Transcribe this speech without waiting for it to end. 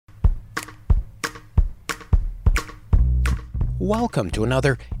Welcome to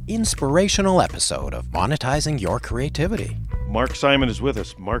another inspirational episode of Monetizing Your Creativity. Mark Simon is with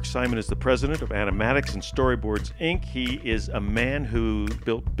us. Mark Simon is the president of Animatics and Storyboards, Inc. He is a man who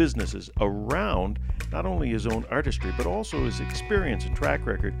built businesses around not only his own artistry, but also his experience and track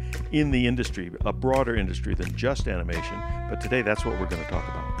record in the industry, a broader industry than just animation. But today, that's what we're going to talk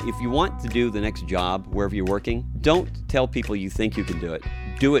about. If you want to do the next job wherever you're working, don't tell people you think you can do it.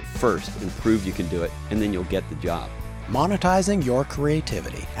 Do it first and prove you can do it, and then you'll get the job. Monetizing Your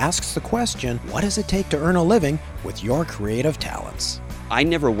Creativity asks the question, what does it take to earn a living with your creative talents? I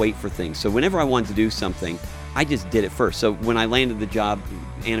never wait for things. So whenever I wanted to do something, I just did it first. So when I landed the job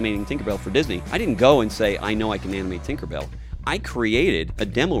animating Tinkerbell for Disney, I didn't go and say, I know I can animate Tinkerbell. I created a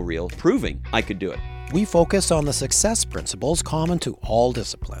demo reel proving I could do it. We focus on the success principles common to all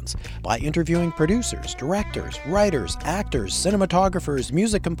disciplines by interviewing producers, directors, writers, actors, cinematographers,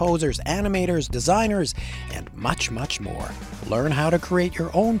 music composers, animators, designers, and much, much more. Learn how to create your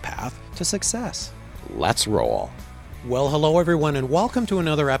own path to success. Let's roll. Well, hello everyone, and welcome to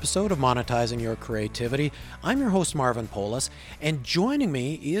another episode of Monetizing Your Creativity. I'm your host, Marvin Polis, and joining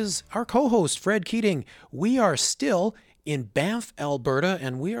me is our co-host, Fred Keating. We are still in Banff, Alberta,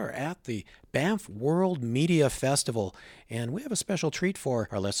 and we are at the Banff World Media Festival, and we have a special treat for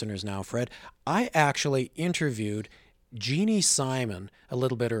our listeners now, Fred. I actually interviewed Jeannie Simon a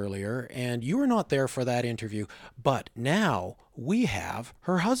little bit earlier, and you were not there for that interview, but now we have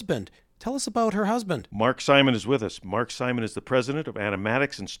her husband. Tell us about her husband. Mark Simon is with us. Mark Simon is the president of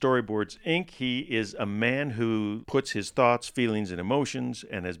Animatics and Storyboards, Inc. He is a man who puts his thoughts, feelings, and emotions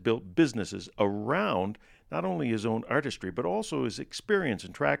and has built businesses around not only his own artistry, but also his experience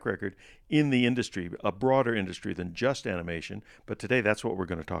and track record in the industry, a broader industry than just animation. But today, that's what we're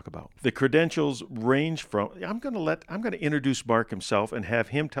going to talk about. The credentials range from, I'm going to introduce Mark himself and have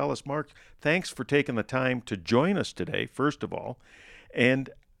him tell us, Mark, thanks for taking the time to join us today, first of all. And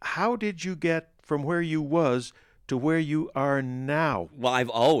how did you get from where you was to where you are now? Well, I've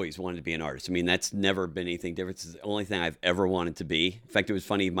always wanted to be an artist. I mean, that's never been anything different. It's the only thing I've ever wanted to be. In fact, it was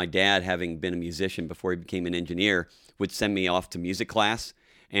funny, my dad, having been a musician before he became an engineer, would send me off to music class,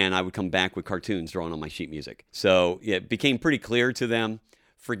 and I would come back with cartoons drawn on my sheet music. So it became pretty clear to them,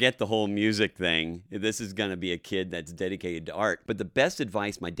 forget the whole music thing. This is going to be a kid that's dedicated to art. But the best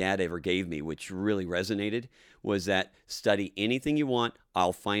advice my dad ever gave me, which really resonated, was that study anything you want.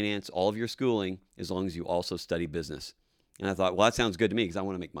 I'll finance all of your schooling as long as you also study business. And I thought, well, that sounds good to me because I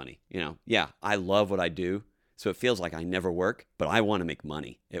want to make money. Yeah, I love what I do. So it feels like I never work, but I want to make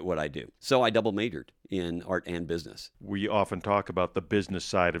money at what I do. So I double majored in art and business. We often talk about the business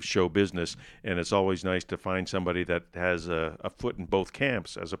side of show business, and it's always nice to find somebody that has a foot in both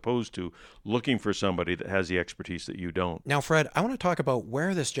camps as opposed to looking for somebody that has the expertise that you don't. Now, Fred, I want to talk about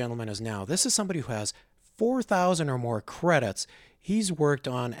where this gentleman is now. This is somebody who has 4,000 or more credits. He's worked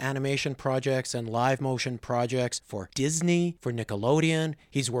on animation projects and live motion projects for Disney, for Nickelodeon.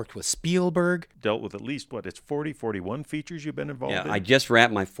 He's worked with Spielberg. Dealt with at least, it's 41 features you've been involved in? Yeah, I just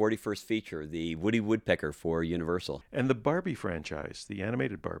wrapped my 41st feature, the Woody Woodpecker for Universal. And the Barbie franchise, the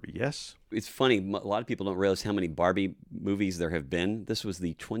animated Barbie, yes? It's funny, a lot of people don't realize how many Barbie movies there have been. This was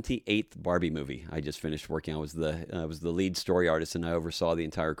the 28th Barbie movie I just finished working on. I was the lead story artist, and I oversaw the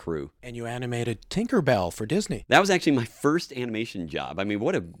entire crew. And you animated Tinkerbell for Disney. That was actually my first animation job. I mean,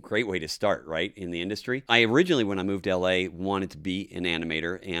 what a great way to start, right, in the industry. I originally, when I moved to LA, wanted to be an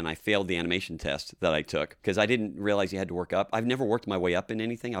animator, and I failed the animation test that I took because I didn't realize you had to work up. I've never worked my way up in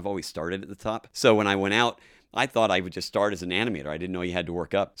anything. I've always started at the top. So when I went out, I thought I would just start as an animator. I didn't know you had to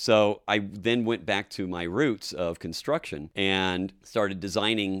work up. So I then went back to my roots of construction and started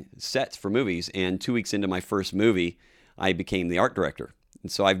designing sets for movies. And 2 weeks into my first movie, I became the art director.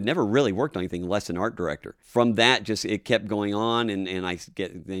 And so I've never really worked on anything less than art director. From that, just it kept going on, and I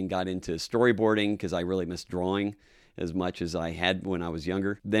then got into storyboarding because I really missed drawing as much as I had when I was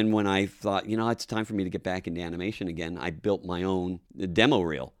younger. Then when I thought, it's time for me to get back into animation again, I built my own demo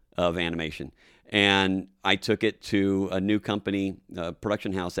reel of animation. And I took it to a new company, a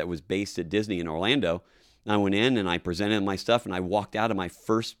production house that was based at Disney in Orlando. I went in and I presented my stuff, and I walked out of my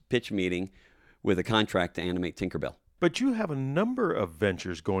first pitch meeting with a contract to animate Tinkerbell. But you have a number of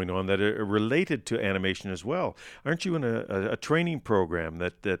ventures going on that are related to animation as well. Aren't you in a training program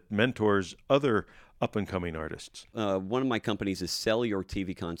that mentors other up-and-coming artists? One of my companies is Sell Your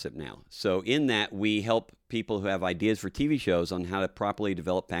TV Concept Now. So in that, we help people who have ideas for TV shows on how to properly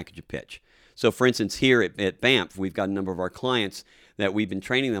develop, package, a pitch. So, for instance, here at Banff, we've got a number of our clients that we've been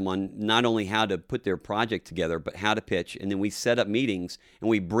training them on not only how to put their project together, but how to pitch. And then we set up meetings and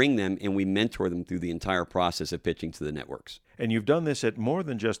we bring them and we mentor them through the entire process of pitching to the networks. And you've done this at more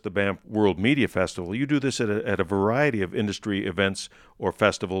than just the Banff World Media Festival. You do this at a variety of industry events or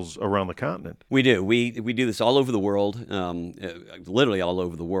festivals around the continent. We do. We do this all over the world, literally all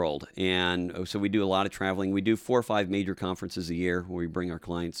over the world. And so we do a lot of traveling. We do 4 or 5 major conferences a year where we bring our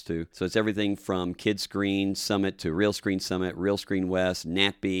clients to. So it's everything from Kid Screen Summit to Real Screen Summit, Real Screen West,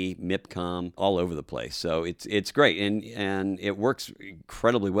 NatB, MIPCOM, all over the place. So it's great. And it works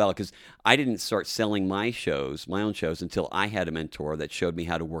incredibly well because I didn't start selling my own shows, until I had a mentor that showed me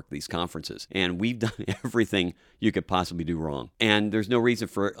how to work these conferences. And we've done everything you could possibly do wrong. And there's no reason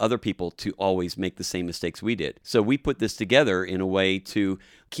for other people to always make the same mistakes we did. So we put this together in a way to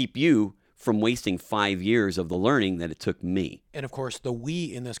keep you from wasting 5 years of the learning that it took me. And of course, the we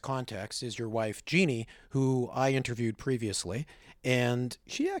in this context is your wife, Jeannie, who I interviewed previously. And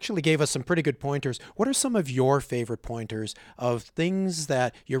she actually gave us some pretty good pointers. What are some of your favorite pointers of things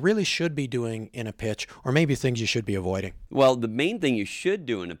that you really should be doing in a pitch, or maybe things you should be avoiding? Well, the main thing you should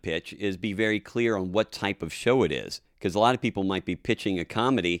do in a pitch is be very clear on what type of show it is. Because a lot of people might be pitching a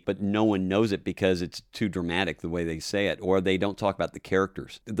comedy, but no one knows it because it's too dramatic the way they say it, or they don't talk about the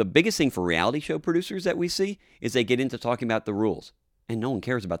characters. The biggest thing for reality show producers that we see is they get into talking about the rules, and no one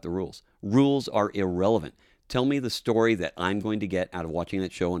cares about the rules. Rules are irrelevant. Tell me the story that I'm going to get out of watching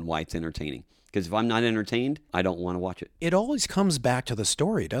that show and why it's entertaining. Because if I'm not entertained, I don't want to watch it. It always comes back to the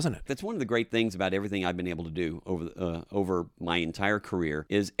story, doesn't it? That's one of the great things about everything I've been able to do over my entire career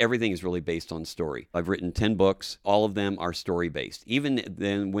is everything is really based on story. I've written 10 books. All of them are story-based. Even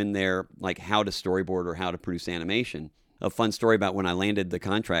then when they're like how to storyboard or how to produce animation. A fun story about when I landed the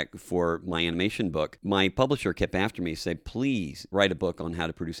contract for my animation book, my publisher kept after me, said, please write a book on how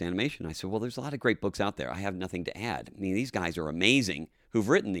to produce animation. I said, well, there's a lot of great books out there. I have nothing to add. I mean, these guys are amazing who've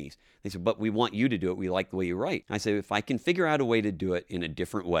written these. They said, but we want you to do it. We like the way you write. I said, if I can figure out a way to do it in a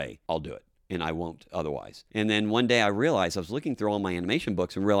different way, I'll do it. And I won't otherwise. And then one day I realized, I was looking through all my animation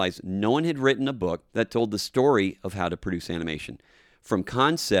books and realized no one had written a book that told the story of how to produce animation. From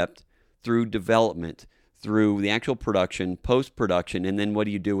concept through development, through the actual production, post-production, and then what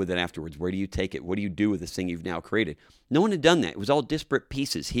do you do with it afterwards? Where do you take it? What do you do with this thing you've now created? No one had done that. It was all disparate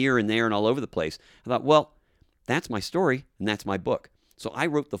pieces here and there and all over the place. I thought, well, that's my story and that's my book. So I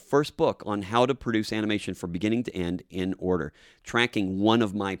wrote the first book on how to produce animation from beginning to end in order, tracking one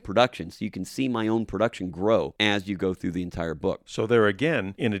of my productions. So you can see my own production grow as you go through the entire book. So there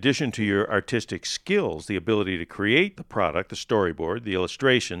again, in addition to your artistic skills, the ability to create the product, the storyboard, the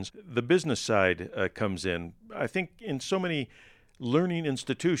illustrations, the business side comes in. I think in so many learning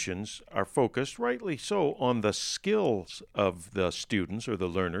institutions are focused, rightly so, on the skills of the students or the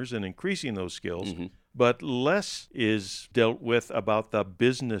learners and increasing those skills. Mm-hmm. But less is dealt with about the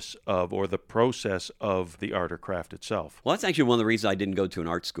business of or the process of the art or craft itself. Well, that's actually one of the reasons I didn't go to an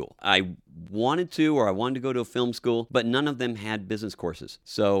art school. I wanted to go to a film school, but none of them had business courses.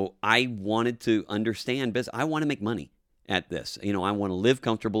 So I wanted to understand business. I want to make money at this. I want to live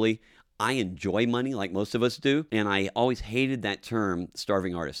comfortably. I enjoy money like most of us do, and I always hated that term,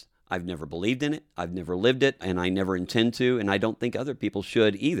 starving artist. I've never believed in it, I've never lived it, and I never intend to, and I don't think other people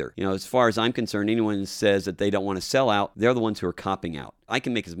should either. As far as I'm concerned, anyone who says that they don't want to sell out, they're the ones who are copping out. I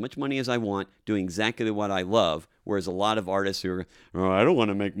can make as much money as I want doing exactly what I love, whereas a lot of artists who are, I don't want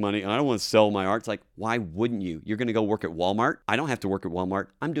to make money, I don't want to sell my art. It's like, why wouldn't you? You're going to go work at Walmart? I don't have to work at Walmart.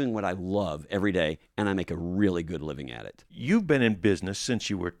 I'm doing what I love every day, and I make a really good living at it. You've been in business since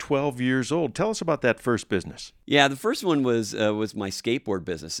you were 12 years old. Tell us about that first business. Yeah, the first one was my skateboard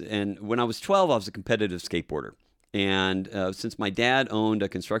business. And when I was 12, I was a competitive skateboarder. And since my dad owned a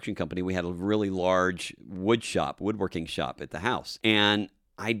construction company, we had a really large woodworking shop at the house. And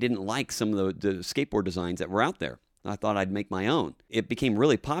I didn't like some of the skateboard designs that were out there. I thought I'd make my own. It became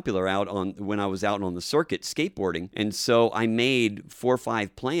really popular when I was out on the circuit skateboarding. And so I made 4 or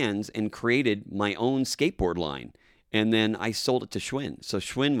 5 plans and created my own skateboard line. And then I sold it to Schwinn. So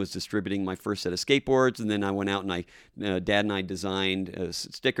Schwinn was distributing my first set of skateboards, and then I went out and Dad and I designed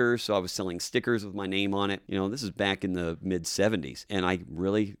stickers. So I was selling stickers with my name on it. This is back in the mid-'70s, and I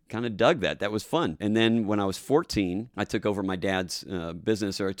really kind of dug that. That was fun. And then when I was 14, I took over my dad's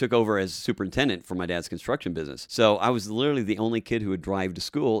business, or I took over as superintendent for my dad's construction business. So I was literally the only kid who would drive to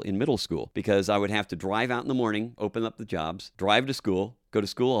school in middle school, because I would have to drive out in the morning, open up the jobs, drive to school, go to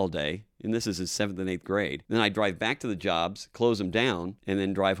school all day, and this is his 7th and 8th grade. Then I drive back to the jobs, close them down, and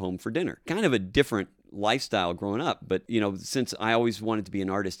then drive home for dinner. Kind of a different lifestyle growing up. But, since I always wanted to be an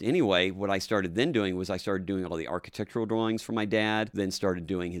artist anyway, what I started then doing was I started doing all the architectural drawings for my dad, then started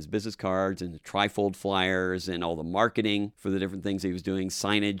doing his business cards and the trifold flyers and all the marketing for the different things he was doing,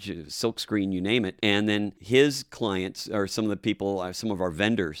 signage, silkscreen, you name it. And then his clients, or some of the people, some of our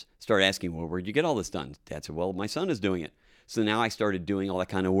vendors, started asking, well, where'd you get all this done? Dad said, well, my son is doing it. So now I started doing all that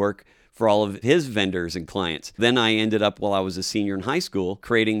kind of work for all of his vendors and clients. Then I ended up, while I was a senior in high school,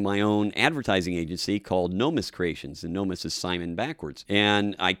 creating my own advertising agency called Nomis Creations, and Nomis is Simon backwards.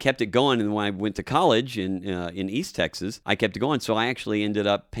 And I kept it going, and when I went to college in East Texas, I kept it going. So I actually ended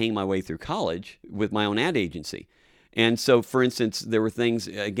up paying my way through college with my own ad agency. And so, for instance, there were things,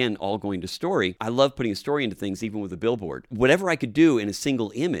 again, all going to story. I love putting a story into things, even with a billboard. Whatever I could do in a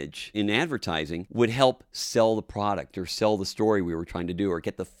single image in advertising would help sell the product or sell the story we were trying to do or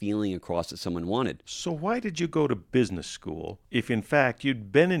get the feeling across that someone wanted. So why did you go to business school if, in fact,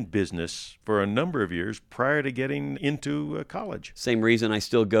 you'd been in business for a number of years prior to getting into college? Same reason I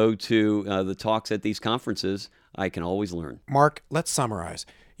still go to the talks at these conferences. I can always learn. Mark, let's summarize.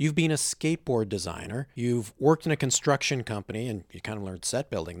 You've been a skateboard designer. You've worked in a construction company, and you kind of learned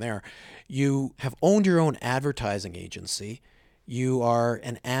set building there. You have owned your own advertising agency. You are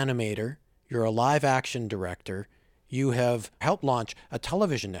an animator. You're a live action director. You have helped launch a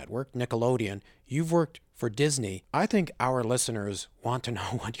television network, Nickelodeon. You've worked for Disney. I think our listeners want to know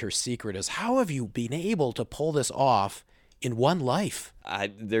what your secret is. How have you been able to pull this off in one life?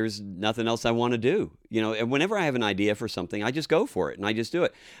 There's nothing else I want to do. And whenever I have an idea for something, I just go for it and I just do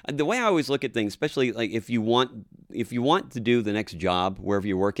it. The way I always look at things, especially like if you want to do the next job wherever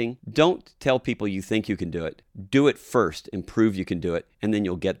you're working, don't tell people you think you can do it. Do it first and prove you can do it, and then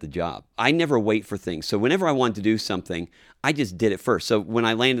you'll get the job. I never wait for things. So whenever I wanted to do something, I just did it first. So when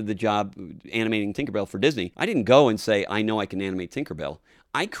I landed the job animating Tinkerbell for Disney, I didn't go and say, I know I can animate Tinkerbell.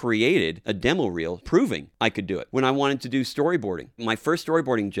 I created a demo reel proving I could do it. When I wanted to do storyboarding, my first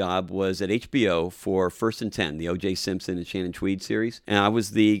storyboarding job was at HBO for First and 10, the O.J. Simpson and Shannon Tweed series. And I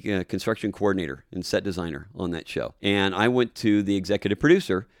was the construction coordinator and set designer on that show. And I went to the executive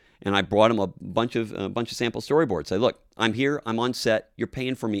producer and I brought him a bunch of sample storyboards. I said, look, I'm here, I'm on set, you're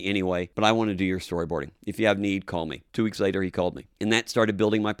paying for me anyway, but I want to do your storyboarding. If you have need, call me. 2 weeks later, he called me. And that started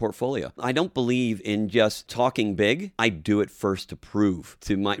building my portfolio. I don't believe in just talking big. I do it first to prove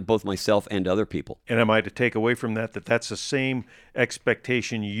to both myself and other people. And am I to take away from that that's the same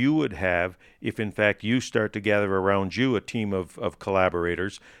expectation you would have if, in fact, you start to gather around you a team of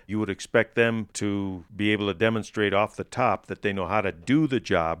collaborators? You would expect them to be able to demonstrate off the top that they know how to do the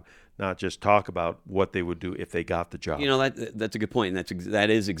job, not just talk about what they would do if they got the job. That's a good point. That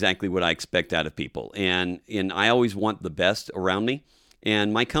is exactly what I expect out of people. And I always want the best around me.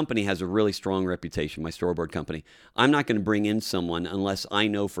 And my company has a really strong reputation, my storyboard company. I'm not going to bring in someone unless I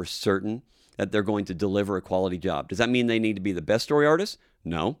know for certain that they're going to deliver a quality job. Does that mean they need to be the best story artist?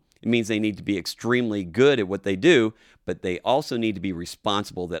 No. It means they need to be extremely good at what they do, but they also need to be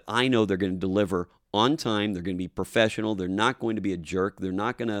responsible, that I know they're going to deliver on time, they're going to be professional, they're not going to be a jerk, they're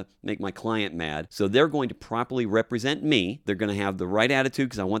not going to make my client mad. So they're going to properly represent me. They're going to have the right attitude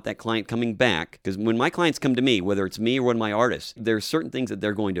because I want that client coming back. Because when my clients come to me, whether it's me or one of my artists, there's certain things that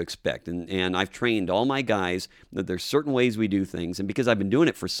they're going to expect. And I've trained all my guys that there's certain ways we do things. And because I've been doing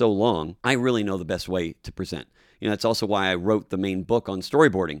it for so long, I really know the best way to present. That's also why I wrote the main book on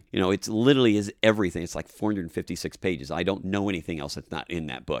storyboarding. It's literally is everything. It's like 456 pages. I don't know anything else that's not in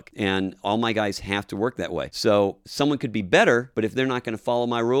that book. And all my guys have to work that way. So someone could be better, but if they're not going to follow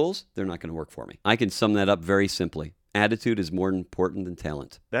my rules, they're not going to work for me. I can sum that up very simply. Attitude is more important than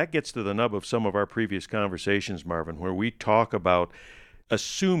talent. That gets to the nub of some of our previous conversations, Marvin, where we talk about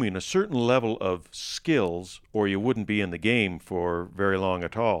assuming a certain level of skills, or you wouldn't be in the game for very long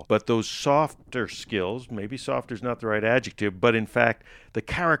at all. But those softer skills, maybe softer is not the right adjective, but in fact, the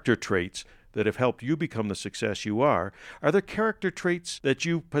character traits that have helped you become the success you are there character traits that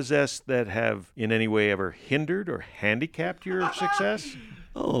you possess that have in any way ever hindered or handicapped your success?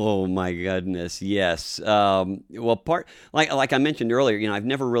 Oh my goodness, yes. Well, like I mentioned earlier, I've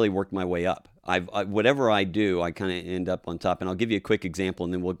never really worked my way up. Whatever I do, I kind of end up on top. And I'll give you a quick example,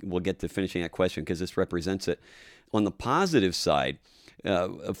 and then we'll get to finishing that question because this represents it. On the positive side,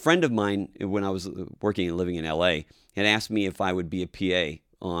 a friend of mine, when I was working and living in LA, had asked me if I would be a PA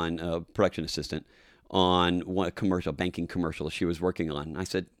on a production assistant on one banking commercial she was working on. And I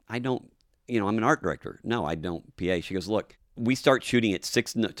said, I don't. I'm an art director. No, I don't PA. She goes, look, we start shooting at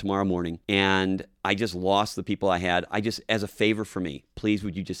 6 tomorrow morning, and I just lost the people I had. As a favor for me, please,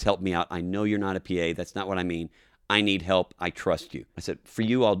 would you just help me out? I know you're not a PA. That's not what I mean. I need help. I trust you. I said, for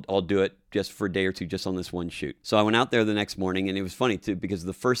you, I'll do it just for a day or two, just on this one shoot. So I went out there the next morning, and it was funny, too, because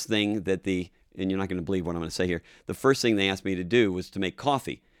the first thing that the and you're not going to believe what I'm going to say here. The first thing they asked me to do was to make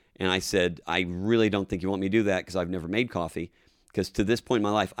coffee. And I said, I really don't think you want me to do that because I've never made coffee. Because to this point in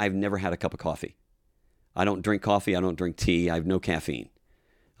my life, I've never had a cup of coffee. I don't drink coffee. I don't drink tea. I have no caffeine.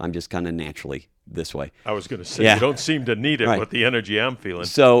 I'm just kind of naturally this way. I was going to say, you don't seem to need it with the energy I'm feeling.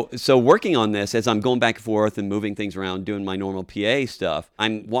 So working on this, as I'm going back and forth and moving things around, doing my normal PA stuff,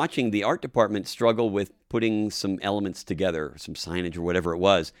 I'm watching the art department struggle with putting some elements together, some signage or whatever it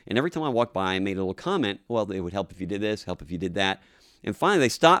was. And every time I walked by, I made a little comment, well, it would help if you did this, help if you did that. And finally, they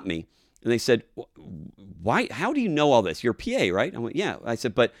stopped me. And they said, "Why? How do you know all this? You're a PA, right?" I went, "Yeah." I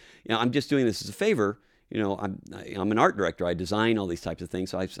said, "But I'm just doing this as a favor. I'm an art director. I design all these types of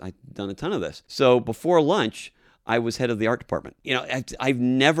things, so I've done a ton of this." So before lunch, I was head of the art department. I've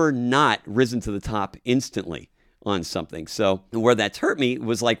never not risen to the top instantly on something. So where that's hurt me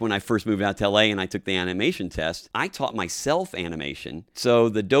was like when I first moved out to LA and I took the animation test. I taught myself animation. So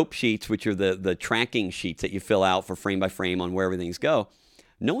the dope sheets, which are the tracking sheets that you fill out for frame by frame on where everything's go,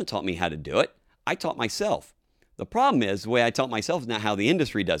 no one taught me how to do it. I taught myself. The problem is the way I taught myself is not how the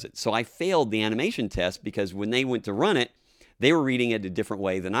industry does it. So I failed the animation test because when they went to run it, they were reading it a different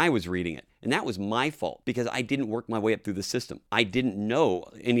way than I was reading it. And that was my fault because I didn't work my way up through the system. I didn't know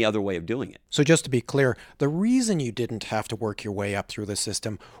any other way of doing it. So just to be clear, the reason you didn't have to work your way up through the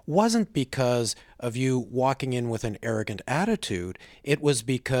system wasn't because of you walking in with an arrogant attitude. It was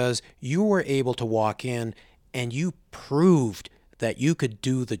because you were able to walk in and you proved that you could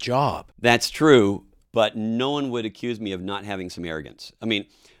do the job. That's true, but no one would accuse me of not having some arrogance. I mean,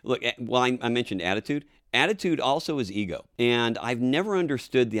 look, well, I mentioned attitude. Attitude also is ego, and I've never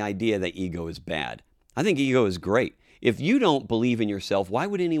understood the idea that ego is bad. I think ego is great. If you don't believe in yourself, why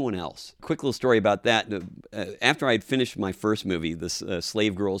would anyone else? Quick little story about that. After I'd finished my first movie, the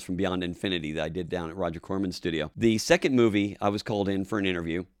Slave Girls from Beyond Infinity that I did down at Roger Corman's studio, the second movie, I was called in for an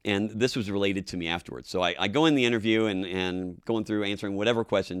interview, and this was related to me afterwards. So I go in the interview and going through answering whatever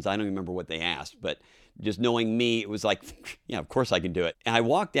questions. I don't remember what they asked, but just knowing me, it was like, yeah, of course I can do it. And I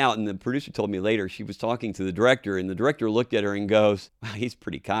walked out, and the producer told me later she was talking to the director, and the director looked at her and goes, "Wow, he's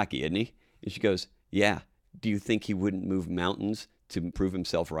pretty cocky, isn't he?" And she goes, "Yeah. Do you think he wouldn't move mountains to prove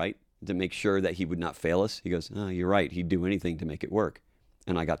himself right, to make sure that he would not fail us?" He goes, "Oh, you're right. He'd do anything to make it work."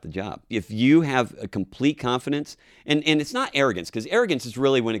 And I got the job. If you have a complete confidence, and it's not arrogance, because arrogance is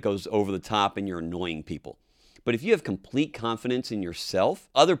really when it goes over the top and you're annoying people. But if you have complete confidence in yourself,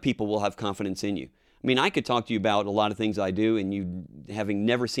 other people will have confidence in you. I mean, I could talk to you about a lot of things I do, and you, having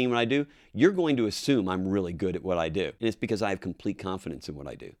never seen what I do, you're going to assume I'm really good at what I do. And it's because I have complete confidence in what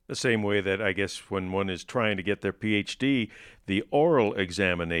I do. The same way that I guess when one is trying to get their PhD, the oral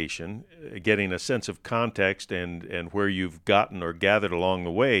examination, getting a sense of context and where you've gotten or gathered along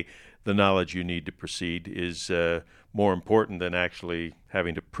the way the knowledge you need to proceed is more important than actually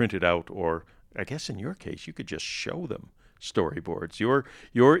having to print it out, or I guess in your case, you could just show them storyboards.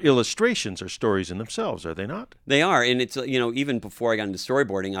 Your illustrations are stories in themselves, are they not? They are, and it's, even before I got into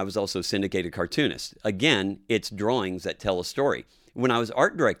storyboarding, I was also a syndicated cartoonist. Again, it's drawings that tell a story. When I was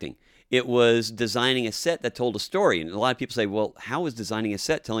art directing, it was designing a set that told a story. And a lot of people say, well, how is designing a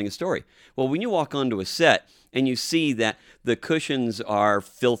set telling a story? Well, when you walk onto a set and you see that the cushions are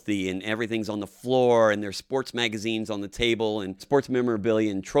filthy and everything's on the floor and there's sports magazines on the table and sports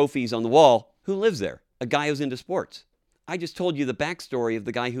memorabilia and trophies on the wall, who lives there? A guy who's into sports. I just told you the backstory of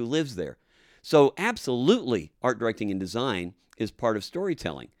the guy who lives there. So absolutely, art directing and design is part of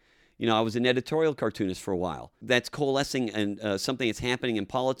storytelling. I was an editorial cartoonist for a while. That's coalescing something that's happening in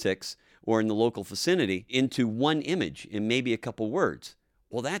politics or in the local vicinity into one image and maybe a couple words.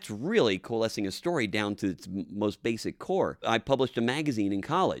 Well, that's really coalescing a story down to its most basic core. I published a magazine in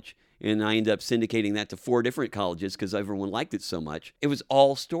college, and I ended up syndicating that to 4 different colleges because everyone liked it so much. It was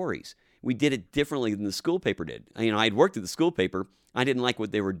all stories. We did it differently than the school paper did. I'd worked at the school paper. I didn't like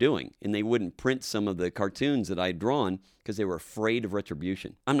what they were doing, and they wouldn't print some of the cartoons that I'd drawn because they were afraid of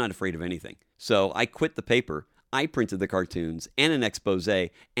retribution. I'm not afraid of anything. So I quit the paper. I printed the cartoons and an expose,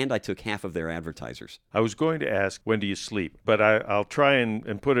 and I took half of their advertisers. I was going to ask, when do you sleep? But I'll try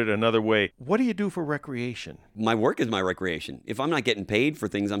and put it another way. What do you do for recreation? My work is my recreation. If I'm not getting paid for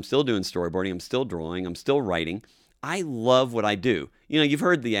things, I'm still doing storyboarding, I'm still drawing, I'm still writing. I love what I do. You've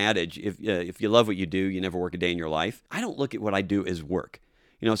heard the adage, if you love what you do, you never work a day in your life. I don't look at what I do as work.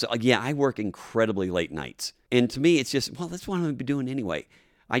 I work incredibly late nights. And to me, it's just, well, that's what I'm going to be doing anyway.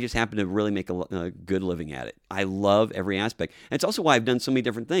 I just happen to really make a good living at it. I love every aspect. And it's also why I've done so many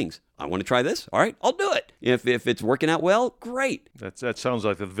different things. I want to try this. All right, I'll do it. If it's working out well, great. That sounds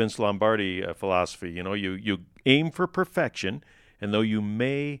like the Vince Lombardi philosophy. You aim for perfection, and though you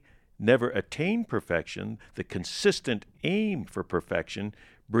may never attain perfection, the consistent aim for perfection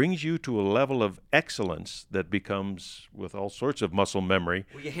brings you to a level of excellence that becomes, with all sorts of muscle memory,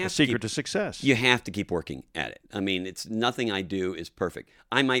 a secret to success. You have to keep working at it. I mean, it's nothing I do is perfect.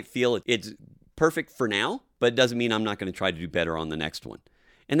 I might feel it's perfect for now, but it doesn't mean I'm not going to try to do better on the next one.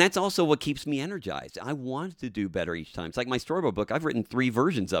 And that's also what keeps me energized. I want to do better each time. It's like my storyboard book. I've written 3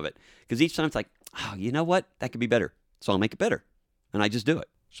 versions of it because each time it's like, oh, you know what? That could be better. So I'll make it better. And I just do it.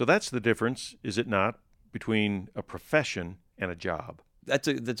 So that's the difference, is it not, between a profession and a job? That's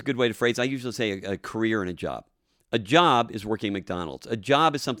a good way to phrase it. I usually say a career and a job. A job is working at McDonald's. A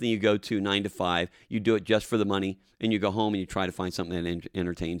job is something you go to 9 to 5. You do it just for the money, and you go home and you try to find something that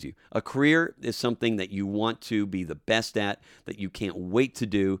entertains you. A career is something that you want to be the best at, that you can't wait to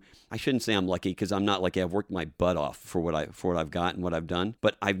do. I shouldn't say I'm lucky because I'm not lucky. I've worked my butt off for what I've got and what I've done.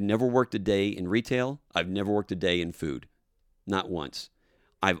 But I've never worked a day in retail. I've never worked a day in food. Not once.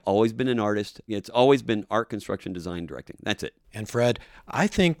 I've always been an artist. It's always been art, construction, design, directing. That's it. And Fred, I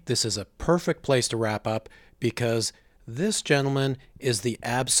think this is a perfect place to wrap up because this gentleman is the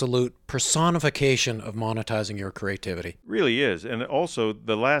absolute personification of monetizing your creativity. Really is. And also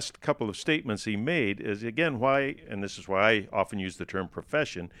the last couple of statements he made is, again, why, and this is why I often use the term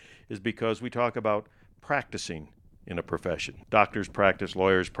profession, is because we talk about practicing in a profession. Doctors practice,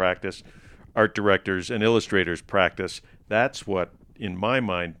 lawyers practice, art directors and illustrators practice. That's what, in my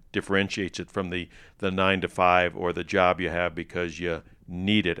mind, differentiates it from the 9 to 5 or the job you have because you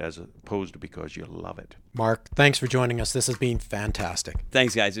need it as opposed to because you love it. Mark, thanks for joining us. This has been fantastic.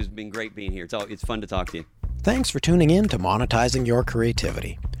 Thanks, guys. It's been great being here. It's fun to talk to you. Thanks for tuning in to Monetizing Your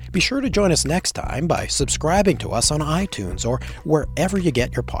Creativity. Be sure to join us next time by subscribing to us on iTunes or wherever you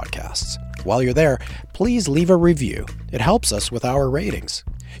get your podcasts. While you're there, please leave a review. It helps us with our ratings.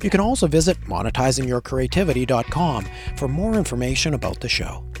 You can also visit monetizingyourcreativity.com for more information about the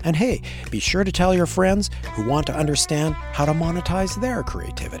show. And hey, be sure to tell your friends who want to understand how to monetize their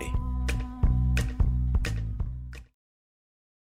creativity.